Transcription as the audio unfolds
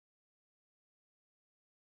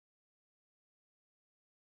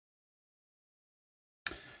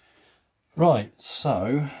Right,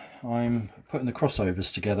 so I'm putting the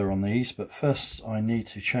crossovers together on these, but first I need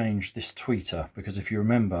to change this tweeter, because if you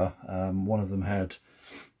remember, one of them had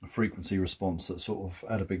a frequency response that sort of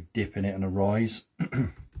had a big dip in it and a rise,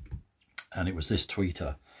 and it was this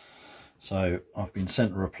tweeter. So I've been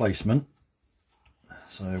sent a replacement,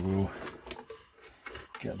 so we'll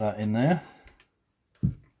get that in there.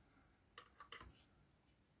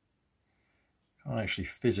 Can't actually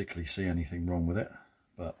physically see anything wrong with it,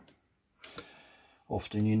 but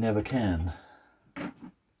often you never can.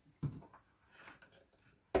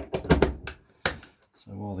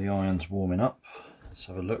 So while the iron's warming up, let's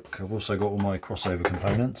have a look. I've also got all my crossover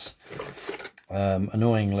components.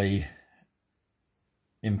 Annoyingly,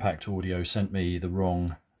 Impact Audio sent me the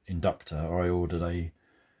wrong inductor, or I ordered a,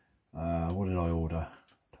 what did I order?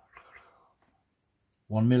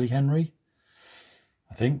 1 millihenry,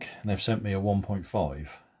 I think, and they've sent me a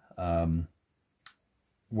 1.5.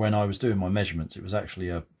 When I was doing my measurements, it was actually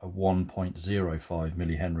a 1.05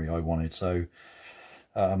 millihenry I wanted, so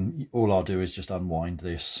all I'll do is just unwind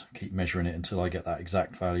this, keep measuring it until I get that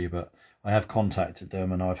exact value, but I have contacted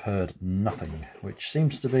them and I've heard nothing, which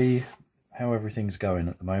seems to be how everything's going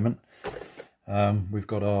at the moment. We've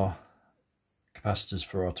got our capacitors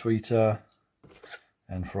for our tweeter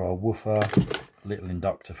and for our woofer, a little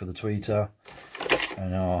inductor for the tweeter,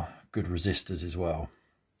 and our good resistors as well.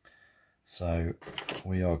 So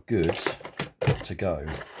we are good to go,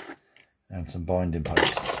 and some binding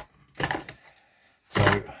posts.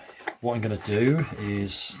 So what I'm going to do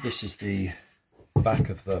is, this is the back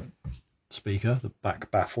of the speaker, the back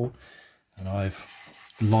baffle, and I've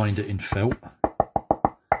lined it in felt.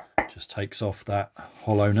 Just takes off that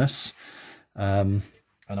hollowness, and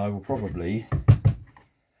I will probably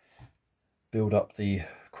build up the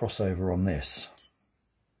crossover on this,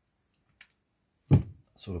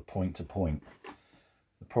 sort of point to point.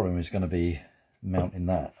 The problem is going to be mounting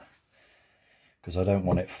that, because I don't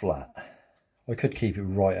want it flat. I could keep it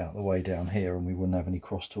right out the way down here and we wouldn't have any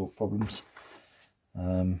crosstalk problems,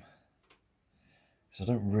 because I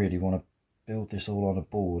don't really want to build this all on a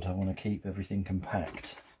board. I want to keep everything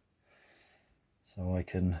compact so I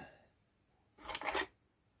can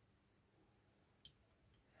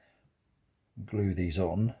glue these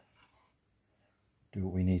on, do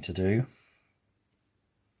what we need to do.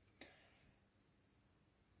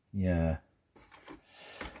 Yeah,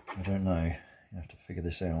 I don't know, you have to figure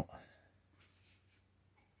this out.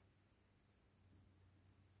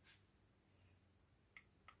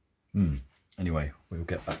 Anyway, we'll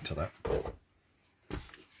get back to that.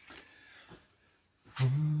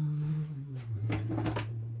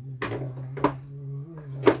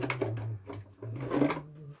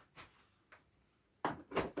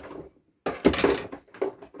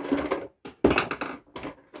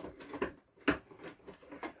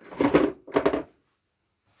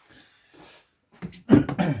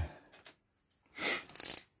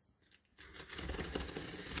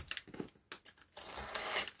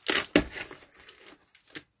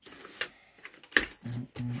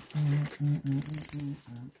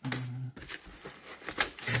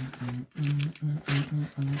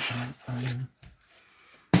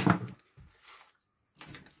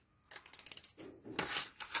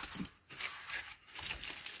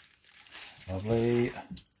 Lovely.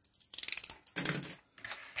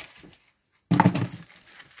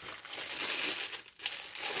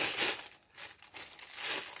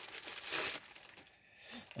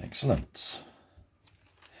 Excellent.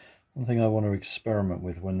 One thing I want to experiment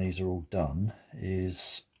with when these are all done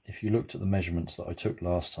is, if you looked at the measurements that I took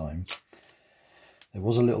last time, there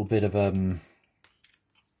was a little bit of kind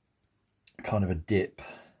of a dip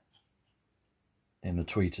in the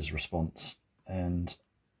tweeter's response, and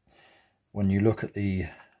when you look at the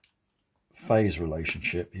phase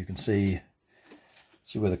relationship, you can see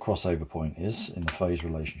where the crossover point is in the phase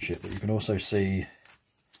relationship, but you can also see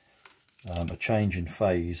a change in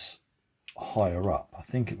phase higher up. I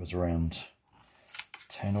think it was around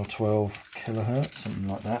 10 or 12 kilohertz, something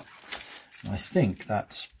like that. And I think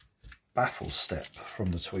that's baffle step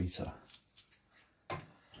from the tweeter,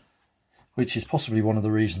 which is possibly one of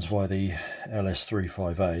the reasons why the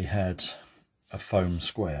LS3 had a foam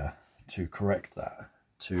square, to correct that,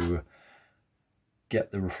 to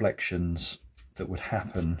get the reflections that would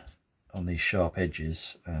happen on these sharp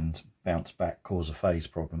edges and bounce back, cause a phase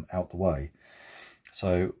problem, out the way.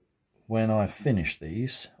 So when I finish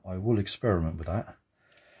these, I will experiment with that,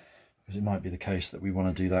 because it might be the case that we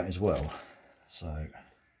want to do that as well. So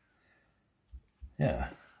yeah,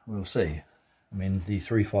 we'll see. I mean, the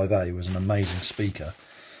 35A was an amazing speaker,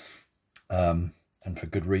 and for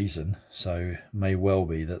good reason, so may well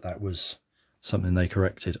be that that was something they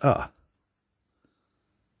corrected.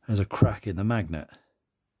 there's a crack in the magnet.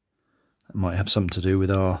 That might have something to do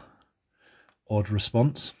with our odd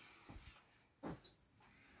response.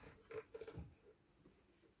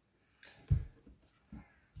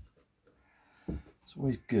 It's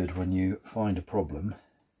always good when you find a problem,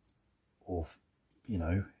 or you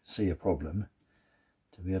know, see a problem,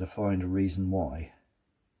 to be able to find a reason why.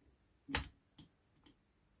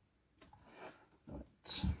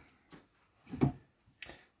 Right.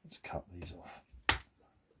 Let's cut these off.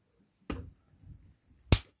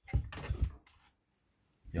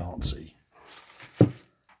 Yahtzee.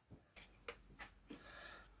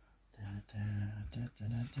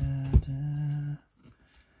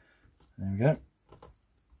 There we go.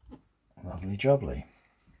 Lovely jubbly.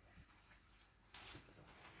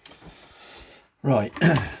 Right,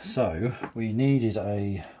 so we needed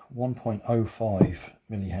a 1.05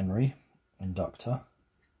 millihenry inductor,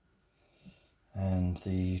 and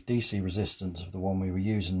the DC resistance of the one we were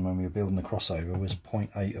using when we were building the crossover was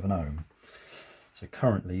 0.8 of an ohm. So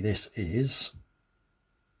currently this is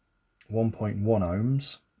 1.1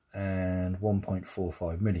 ohms and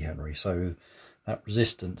 1.45 millihenry. So that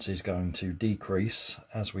resistance is going to decrease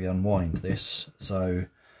as we unwind this. So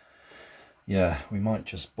yeah, we might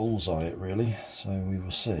just bullseye it really. So we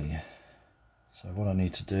will see. So what I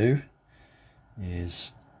need to do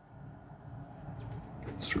is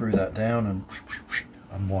screw that down and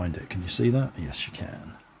unwind it. Can you see that? Yes, you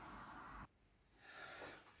can.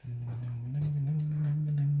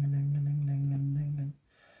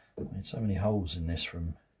 Made so many holes in this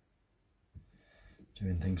from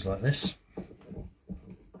doing things like this.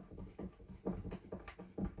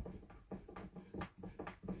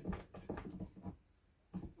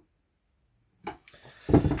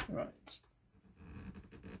 Right.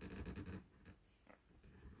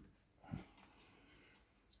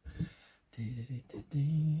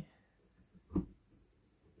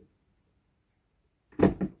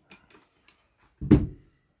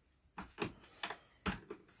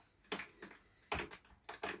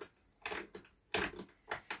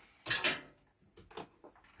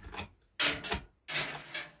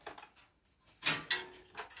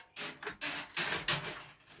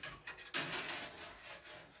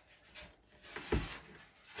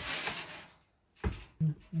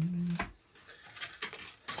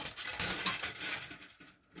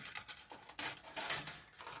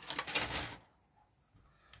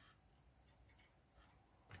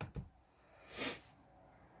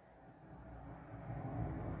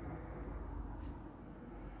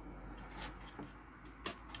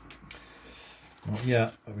 Not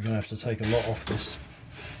yet, but we're going to have to take a lot off this.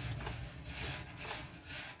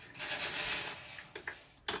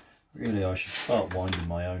 Really, I should start winding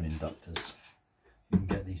my own inductors. You can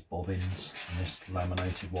get these bobbins, and this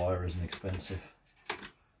laminated wire isn't expensive.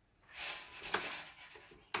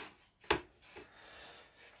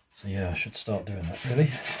 So yeah, I should start doing that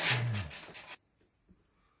really.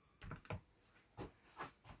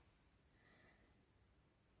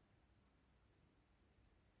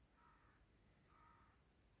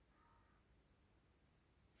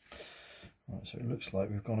 Right, so it looks like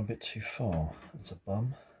we've gone a bit too far. That's a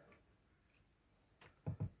bum.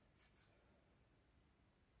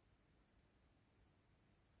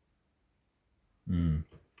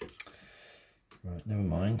 Right, never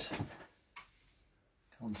mind.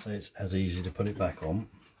 Can't say it's as easy to put it back on.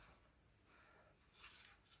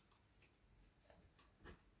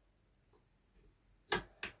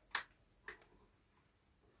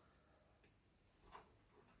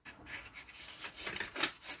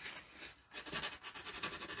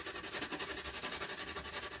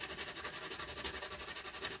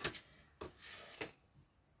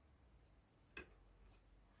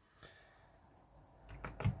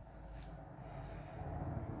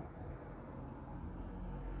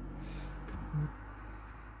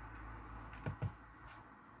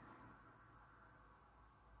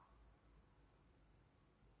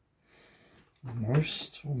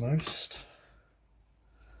 Almost.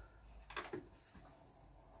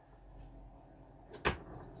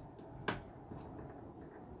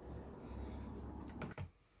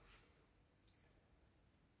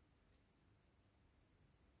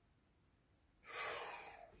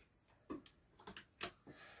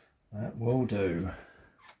 That will do.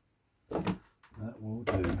 That will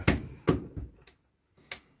do.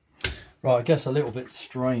 Right, I guess a little bit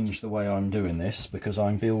strange the way I'm doing this, because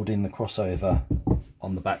I'm building the crossover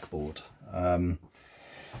on the backboard,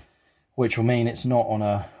 which will mean it's not on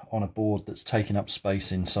a board that's taking up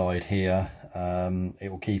space inside here.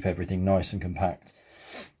 It will keep everything nice and compact.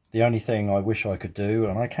 The only thing I wish I could do,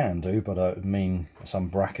 and I can do, but it would mean some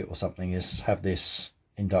bracket or something, is have this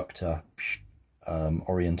inductor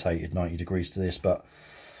orientated 90 degrees to this, but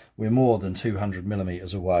we're more than 200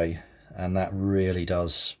 millimeters away, and that really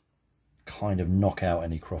does kind of knock out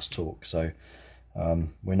any cross torque. So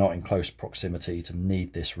we're not in close proximity to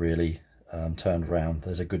need this really turned round.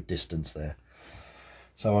 There's a good distance there,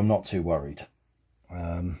 so I'm not too worried.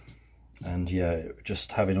 And yeah,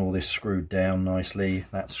 just having all this screwed down nicely,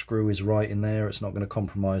 that screw is right in there, it's not going to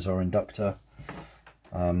compromise our inductor.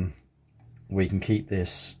 We can keep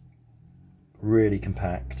this really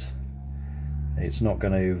compact, it's not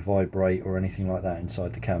going to vibrate or anything like that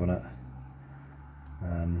inside the cabinet.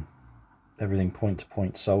 Everything point to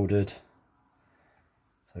point soldered,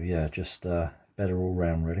 so yeah, just better all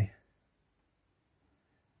round really.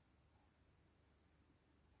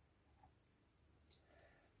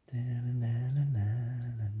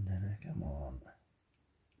 Come on.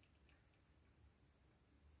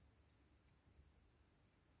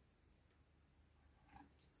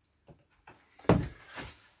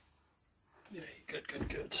 Yeah,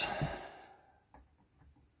 good.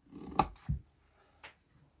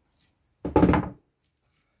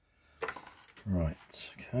 Right,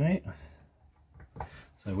 okay.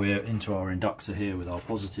 So we're into our inductor here with our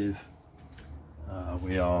positive.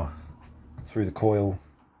 We are through the coil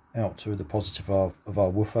out to the positive of our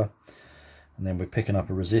woofer, and then we're picking up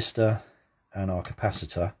a resistor and our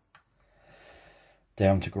capacitor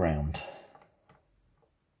down to ground.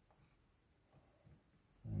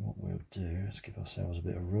 And what we'll do is give ourselves a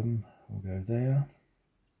bit of room. We'll go there.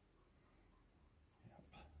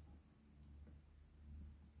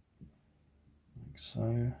 Like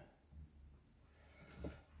so.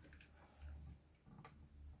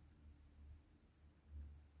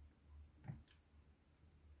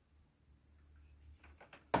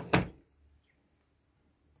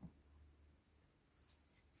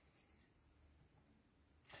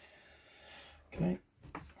 Okay.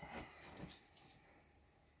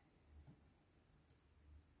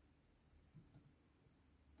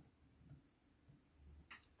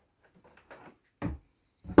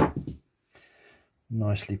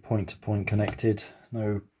 Nicely point to point connected,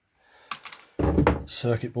 no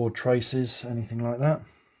circuit board traces, anything like that,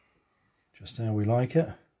 just how we like it.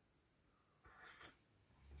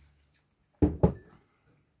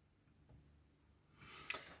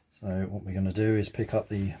 So what we're going to do is pick up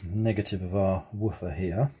the negative of our woofer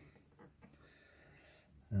here,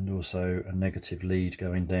 and also a negative lead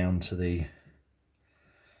going down to the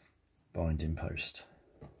binding post.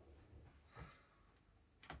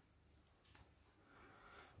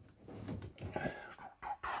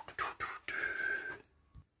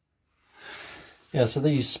 Yeah, so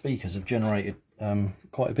these speakers have generated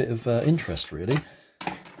quite a bit of interest really.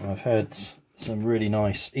 I've had some really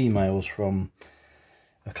nice emails from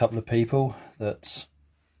a couple of people that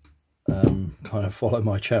kind of follow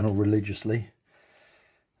my channel religiously,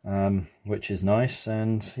 which is nice.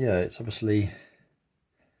 And yeah, it's obviously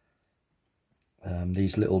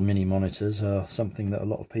these little mini monitors are something that a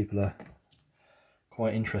lot of people are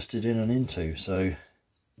quite interested in and into, so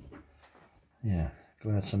yeah,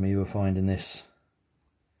 glad some of you are finding this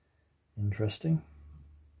interesting.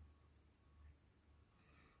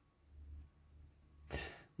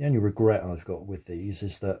 The only regret I've got with these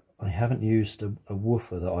is that I haven't used a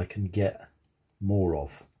woofer that I can get more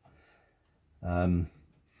of. I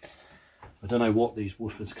don't know what these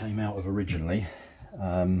woofers came out of originally,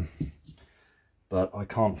 but I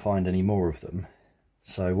can't find any more of them.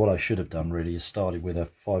 So what I should have done really is started with a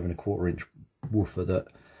 5 1/4 inch woofer that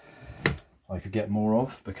I could get more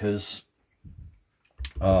of, because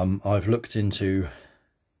I've looked into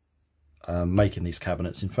making these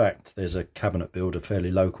cabinets. In fact, there's a cabinet builder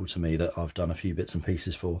fairly local to me that I've done a few bits and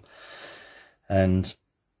pieces for, and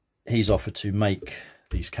he's offered to make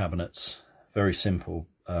these cabinets very simple,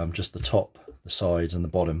 just the top, the sides and the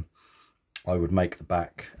bottom. I would make the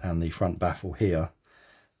back and the front baffle here,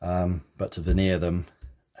 but to veneer them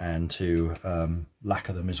and to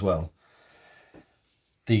lacquer them as well.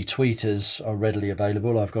 The tweeters are readily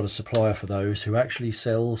available. I've got a supplier for those who actually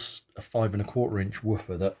sells a 5 1/4 inch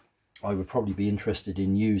woofer that I would probably be interested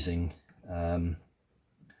in using in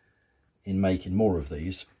making more of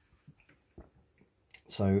these.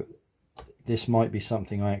 So this might be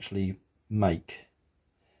something I actually make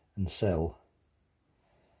and sell,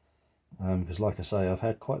 because like I say, I've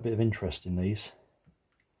had quite a bit of interest in these,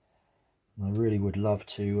 and I really would love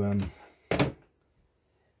to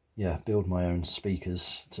yeah, build my own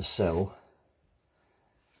speakers to sell.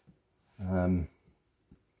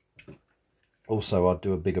 Also, I'd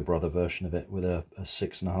do a bigger brother version of it with a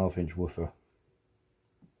 6 1/2 inch woofer,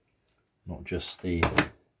 not just the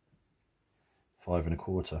 5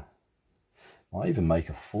 1/4. I even make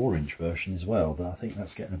a 4-inch version as well, but I think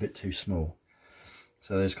that's getting a bit too small.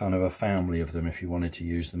 So there's kind of a family of them. If you wanted to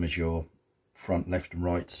use them as your front, left and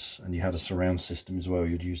rights, and you had a surround system as well,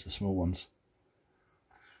 you'd use the small ones.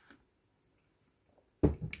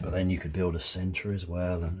 But then you could build a centre as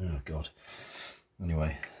well, and oh god.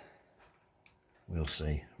 Anyway, we'll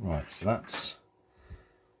see. Right, so that's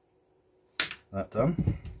that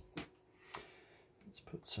done. Let's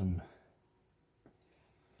put some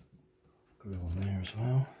glue on there as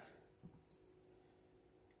well.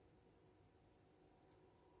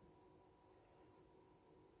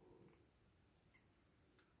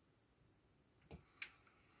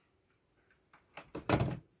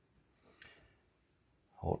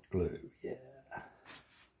 Hot glue, yeah.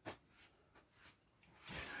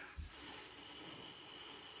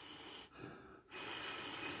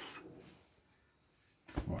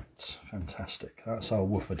 Right, fantastic. That's our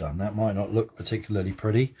woofer done. That might not look particularly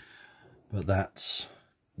pretty, but that's,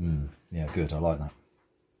 yeah, good. I like that.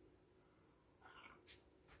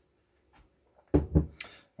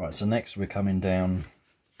 Right, so next we're coming down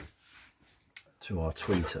to our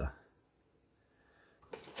tweeter.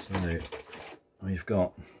 So we've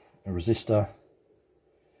got a resistor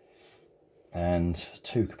and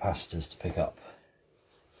 2 capacitors to pick up.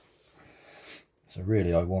 So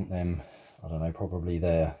really I want them, I don't know, probably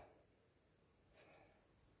there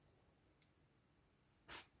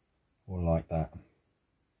or like that.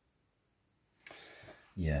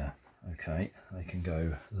 Yeah, okay, they can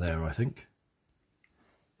go there, I think.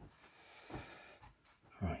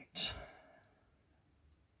 Right,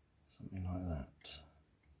 something like that.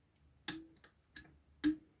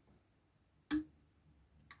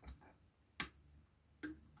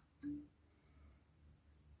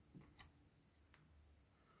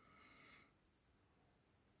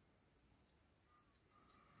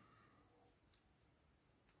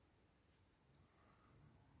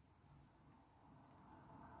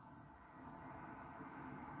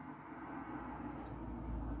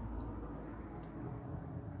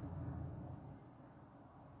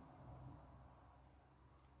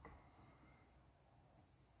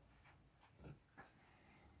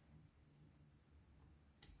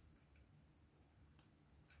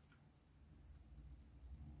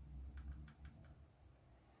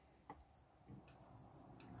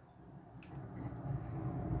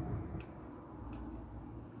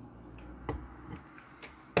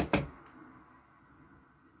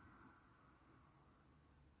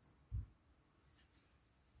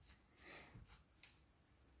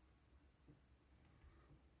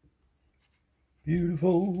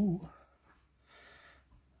 Beautiful.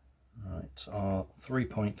 Right, our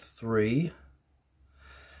 3.3.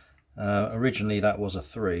 Originally that was a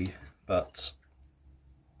 3, but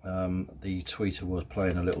the tweeter was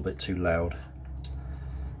playing a little bit too loud,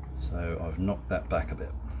 so I've knocked that back a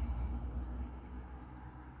bit.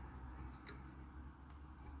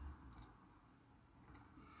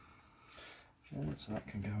 Okay, so that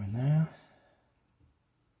can go in there.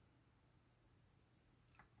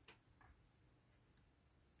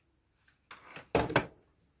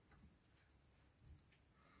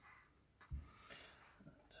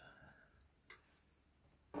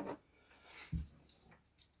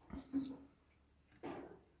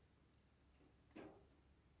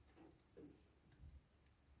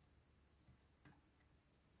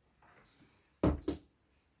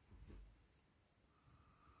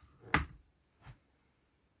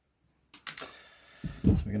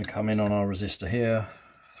 So we're going to come in on our resistor here,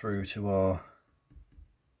 through to our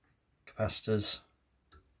capacitors,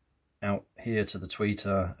 out here to the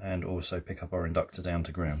tweeter, and also pick up our inductor down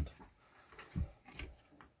to ground.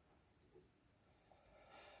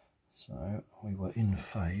 So we were in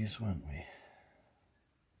phase, weren't we?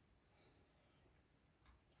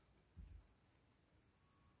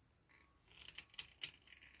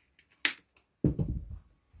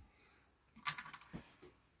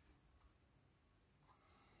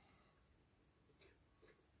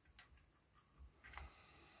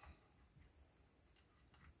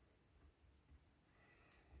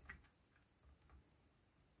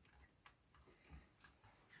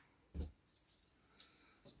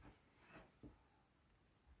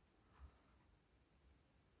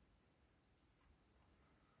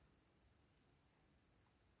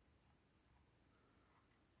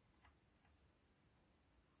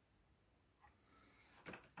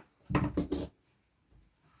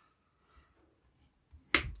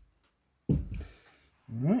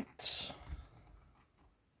 Right,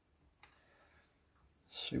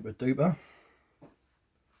 super duper.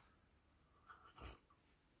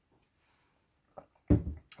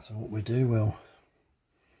 So what we do, we'll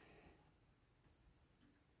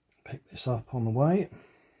pick this up on the way.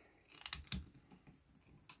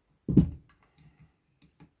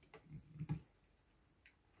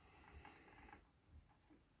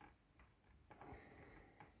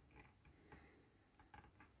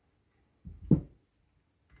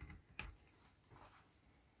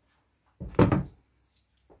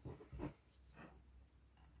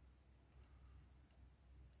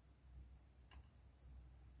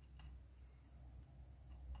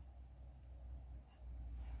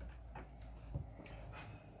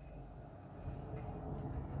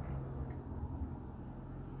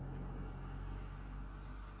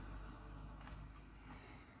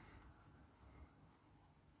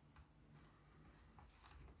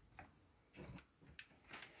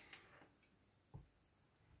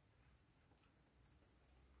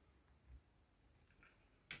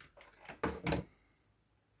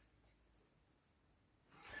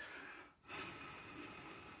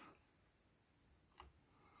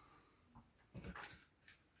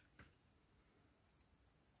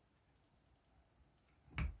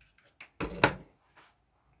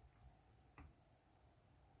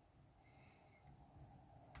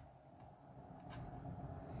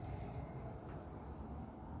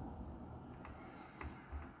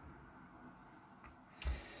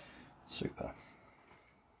 Super.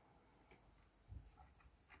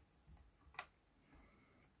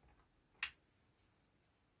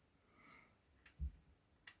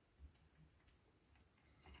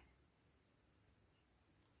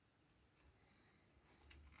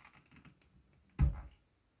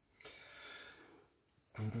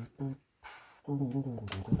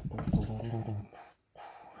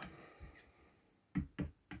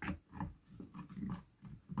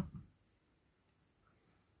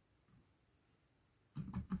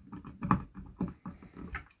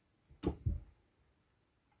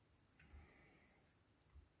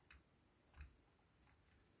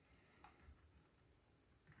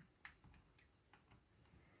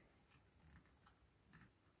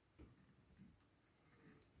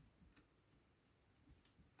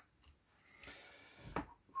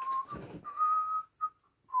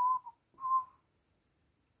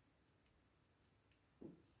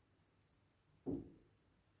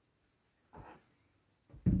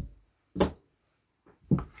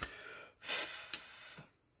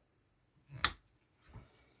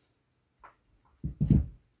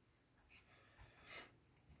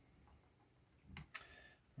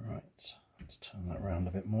 Right, let's turn that around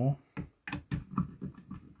a bit more.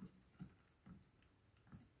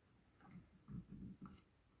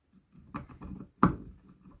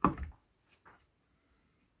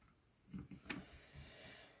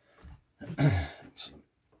 Excellent.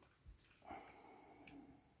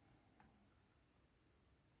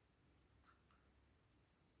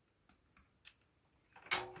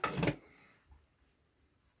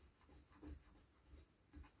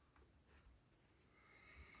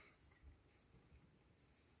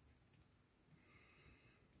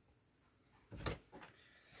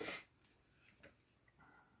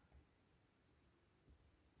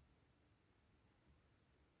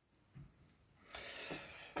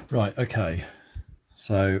 Right, okay,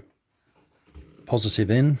 so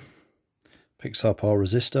positive in, picks up our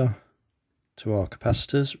resistor to our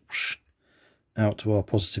capacitors, out to our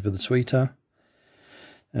positive of the tweeter,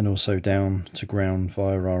 and also down to ground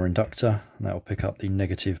via our inductor, and that will pick up the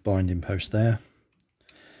negative binding post there,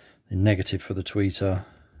 the negative for the tweeter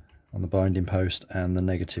on the binding post, and the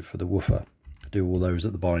negative for the woofer. Do all those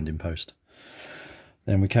at the binding post.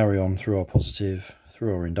 Then we carry on through our positive,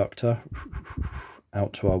 through our inductor,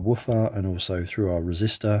 out to our woofer, and also through our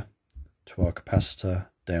resistor to our capacitor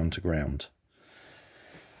down to ground.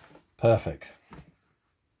 Perfect.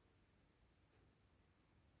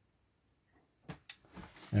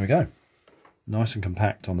 There we go. Nice and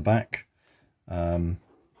compact on the back.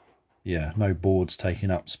 Yeah, no boards taking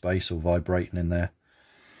up space or vibrating in there.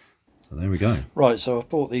 So there we go. Right, so I've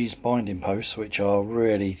bought these binding posts, which are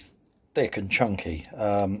really thick and chunky,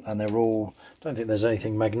 and they're all, don't think there's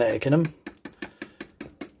anything magnetic in them.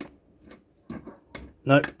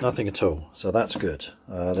 No, nothing at all, so that's good.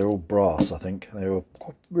 They're all brass, I think. They were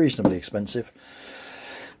reasonably expensive.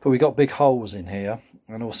 But we got big holes in here,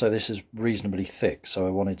 and also this is reasonably thick, so I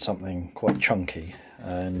wanted something quite chunky.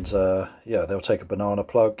 And yeah, they'll take a banana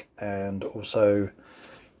plug, and also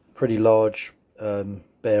pretty large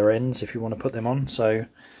bare ends if you want to put them on. So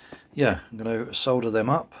yeah, I'm going to solder them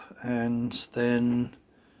up, and then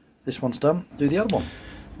this one's done, do the other one.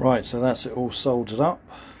 Right, so that's it all soldered up.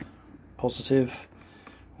 Positive,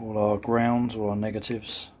 all our grounds, all our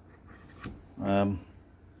negatives.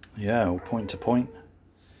 Yeah, all point to point.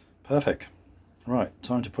 Perfect. Right,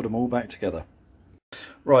 time to put them all back together.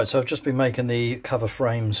 Right, so I've just been making the cover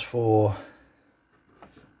frames for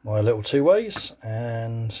my little two-ways,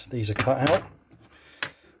 and these are cut out.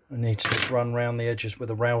 I need to just run around the edges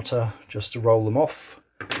with a router just to roll them off.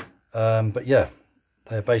 But yeah,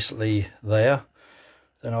 they're basically there.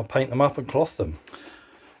 Then I'll paint them up and cloth them.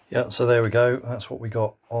 Yeah, so there we go. That's what we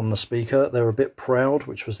got on the speaker. They're a bit proud,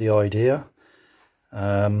 which was the idea.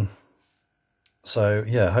 So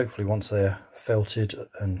yeah, hopefully once they're felted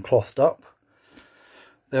and clothed up,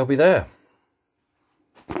 they'll be there.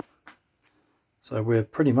 So we're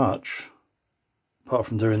pretty much, apart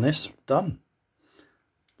from doing this, done.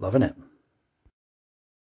 Loving it.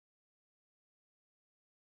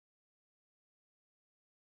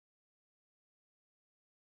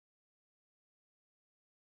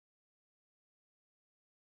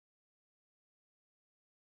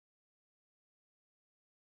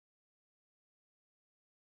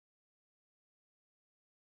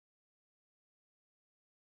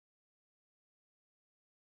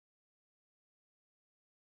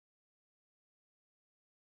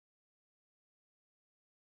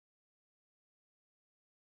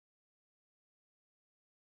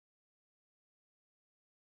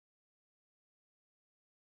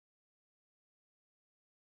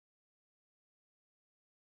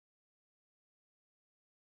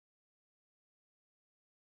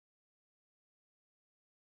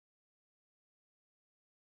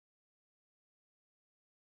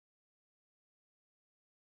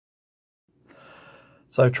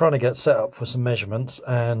 So trying to get set up for some measurements,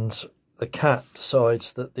 and the cat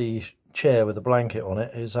decides that the chair with the blanket on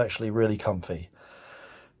it is actually really comfy.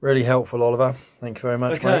 Really helpful, Oliver. Thank you very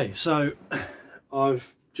much, mate. Okay, so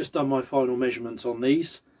I've just done my final measurements on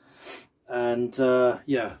these, and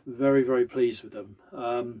yeah, very, very pleased with them.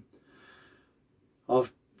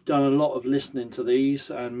 I've done a lot of listening to these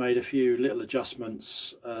and made a few little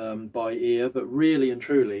adjustments by ear, but really and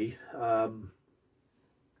truly,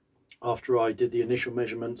 after I did the initial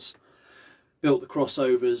measurements, built the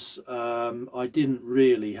crossovers, I didn't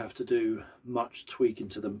really have to do much tweaking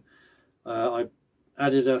to them. I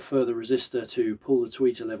added a further resistor to pull the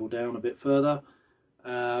tweeter level down a bit further,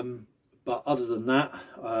 but other than that,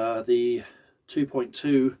 the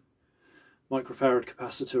 2.2 microfarad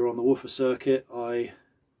capacitor on the woofer circuit I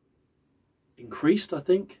increased, I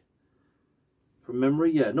think, from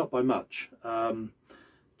memory. Yeah, not by much,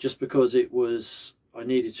 just because it was, I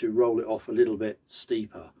needed to roll it off a little bit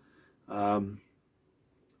steeper,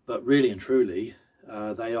 but really and truly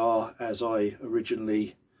they are as I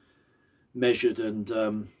originally measured and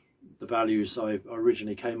the values I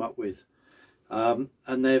originally came up with, and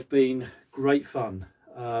they've been great fun.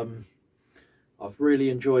 I've really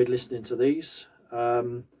enjoyed listening to these.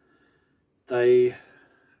 They're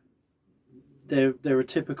a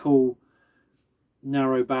typical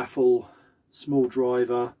narrow baffle, small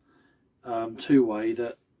driver, two-way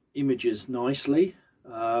that images nicely.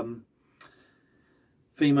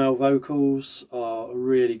 Female vocals are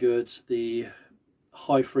really good. The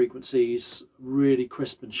high frequencies really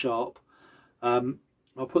crisp and sharp. I'll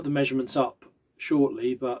put the measurements up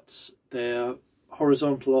shortly, but their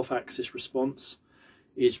horizontal off-axis response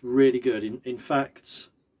is really good. In fact,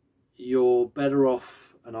 you're better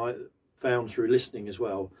off, and I found through listening as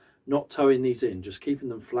well, not towing these in, just keeping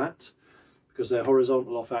them flat, because their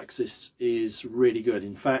horizontal off-axis is really good.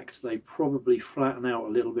 In fact, they probably flatten out a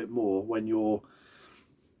little bit more when you're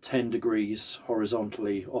 10 degrees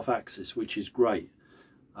horizontally off-axis, which is great.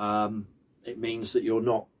 It means that you're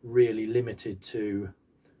not really limited to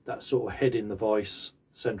that sort of head in the vice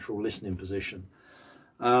central listening position.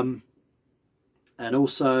 And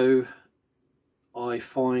also I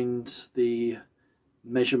find the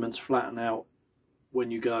measurements flatten out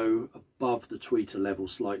when you go above the tweeter level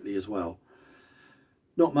slightly as well.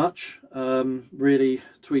 Not much, really.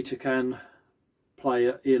 Tweeter can play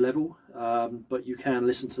at ear level, but you can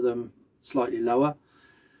listen to them slightly lower.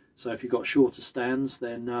 So if you've got shorter stands,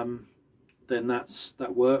 then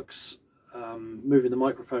that works. Moving the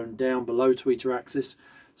microphone down below tweeter axis,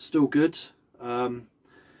 still good.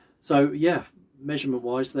 So yeah, measurement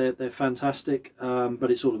wise, they're fantastic,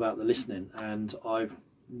 but it's all about the listening, and I've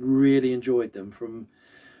really enjoyed them from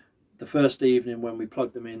the first evening when we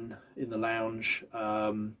plugged them in the lounge.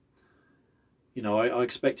 You know, I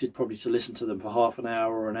expected probably to listen to them for half an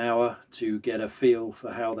hour or an hour to get a feel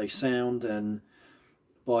for how they sound and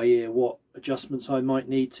by ear what adjustments I might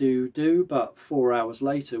need to do, but 4 hours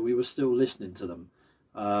later we were still listening to them,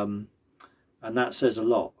 and that says a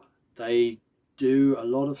lot. They do a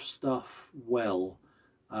lot of stuff well.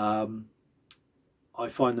 I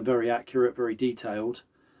find them very accurate, very detailed,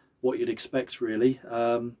 what you'd expect really.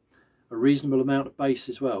 A reasonable amount of bass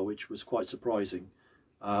as well, which was quite surprising.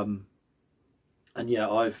 And yeah,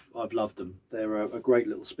 I've loved them. They're a great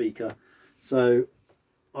little speaker. So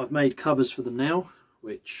I've made covers for them now,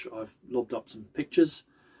 which I've lobbed up some pictures.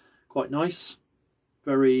 Quite nice,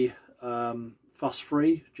 very fuss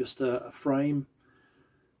free, just a frame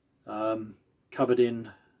covered in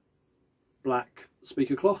black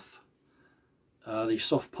speaker cloth, the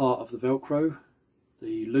soft part of the Velcro,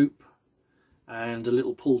 the loop, and a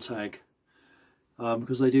little pull tag,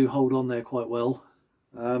 because they do hold on there quite well.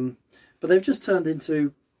 But they've just turned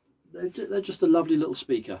into, they're just a lovely little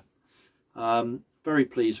speaker. Very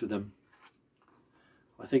pleased with them.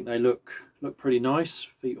 I think they look pretty nice,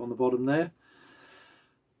 feet on the bottom there.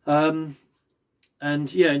 And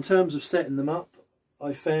yeah, in terms of setting them up,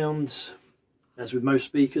 I found, as with most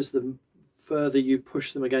speakers, the further you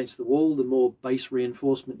push them against the wall, the more bass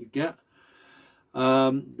reinforcement you get.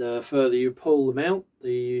 The further you pull them out,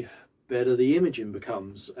 the better the imaging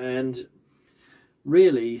becomes. And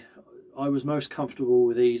really, I was most comfortable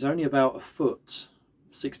with these only about a foot,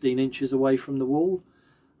 16 inches away from the wall,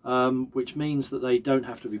 which means that they don't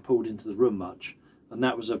have to be pulled into the room much. And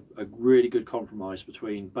that was a really good compromise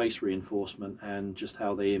between bass reinforcement and just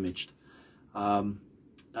how they imaged.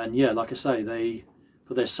 And yeah, like I say,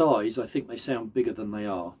 for their size, I think they sound bigger than they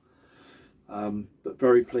are. But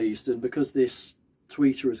very pleased. And because this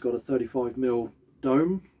tweeter has got a 35mm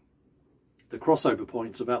dome, the crossover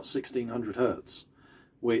point's about 1600 Hertz,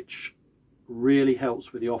 which really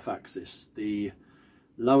helps with the off-axis. The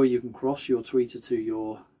lower you can cross your tweeter to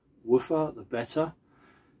your woofer, the better.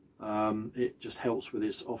 It just helps with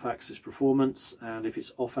its off-axis performance, and if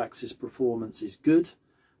its off-axis performance is good,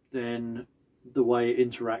 then the way it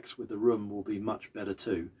interacts with the room will be much better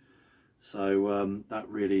too. So that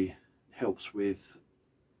really helps with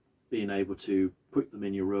being able to put them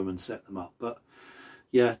in your room and set them up. But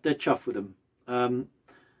yeah, dead chuffed with them.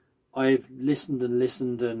 I've listened and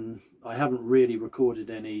listened, and I haven't really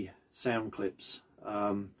recorded any sound clips,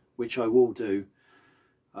 which I will do,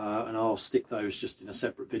 and I'll stick those just in a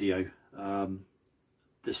separate video.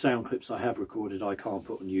 The sound clips I have recorded I can't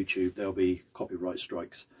put on YouTube, there'll be copyright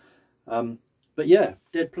strikes. But yeah,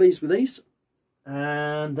 dead pleased with these,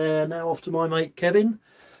 and they're now off to my mate Kevin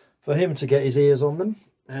for him to get his ears on them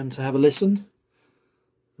and to have a listen,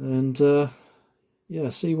 and yeah,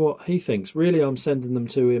 see what he thinks. Really, I'm sending them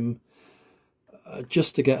to him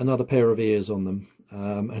just to get another pair of ears on them,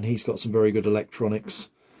 and he's got some very good electronics,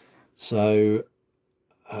 so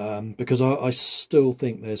because I still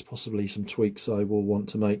think there's possibly some tweaks I will want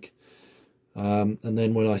to make, and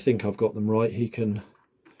then when I think I've got them right, he can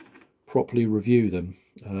properly review them.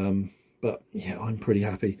 But yeah, I'm pretty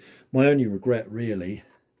happy. My only regret really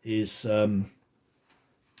is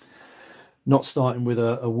not starting with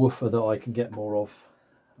a woofer that I can get more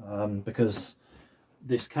of, because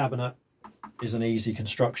this cabinet is an easy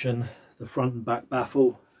construction, the front and back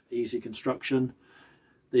baffle, easy construction.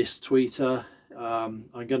 This tweeter, I'm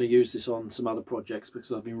going to use this on some other projects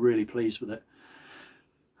because I've been really pleased with it.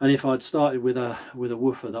 And if I'd started with a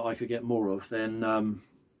woofer that I could get more of, then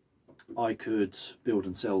I could build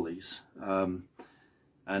and sell these. And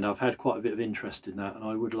I've had quite a bit of interest in that, and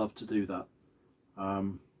I would love to do that.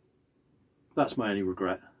 That's my only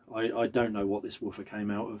regret. I don't know what this woofer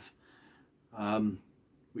came out of,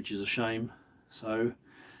 which is a shame. So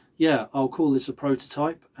yeah, I'll call this a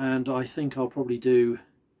prototype, and I think I'll probably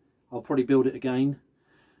build it again,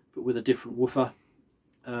 but with a different woofer,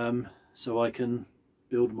 so I can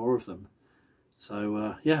build more of them.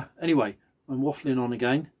 So yeah, anyway, I'm waffling on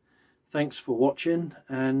again. Thanks for watching,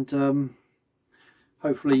 and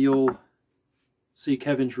hopefully you'll see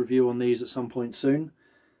Kevin's review on these at some point soon.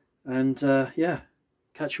 And yeah,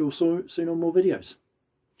 catch you all soon on more videos.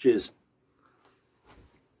 Cheers.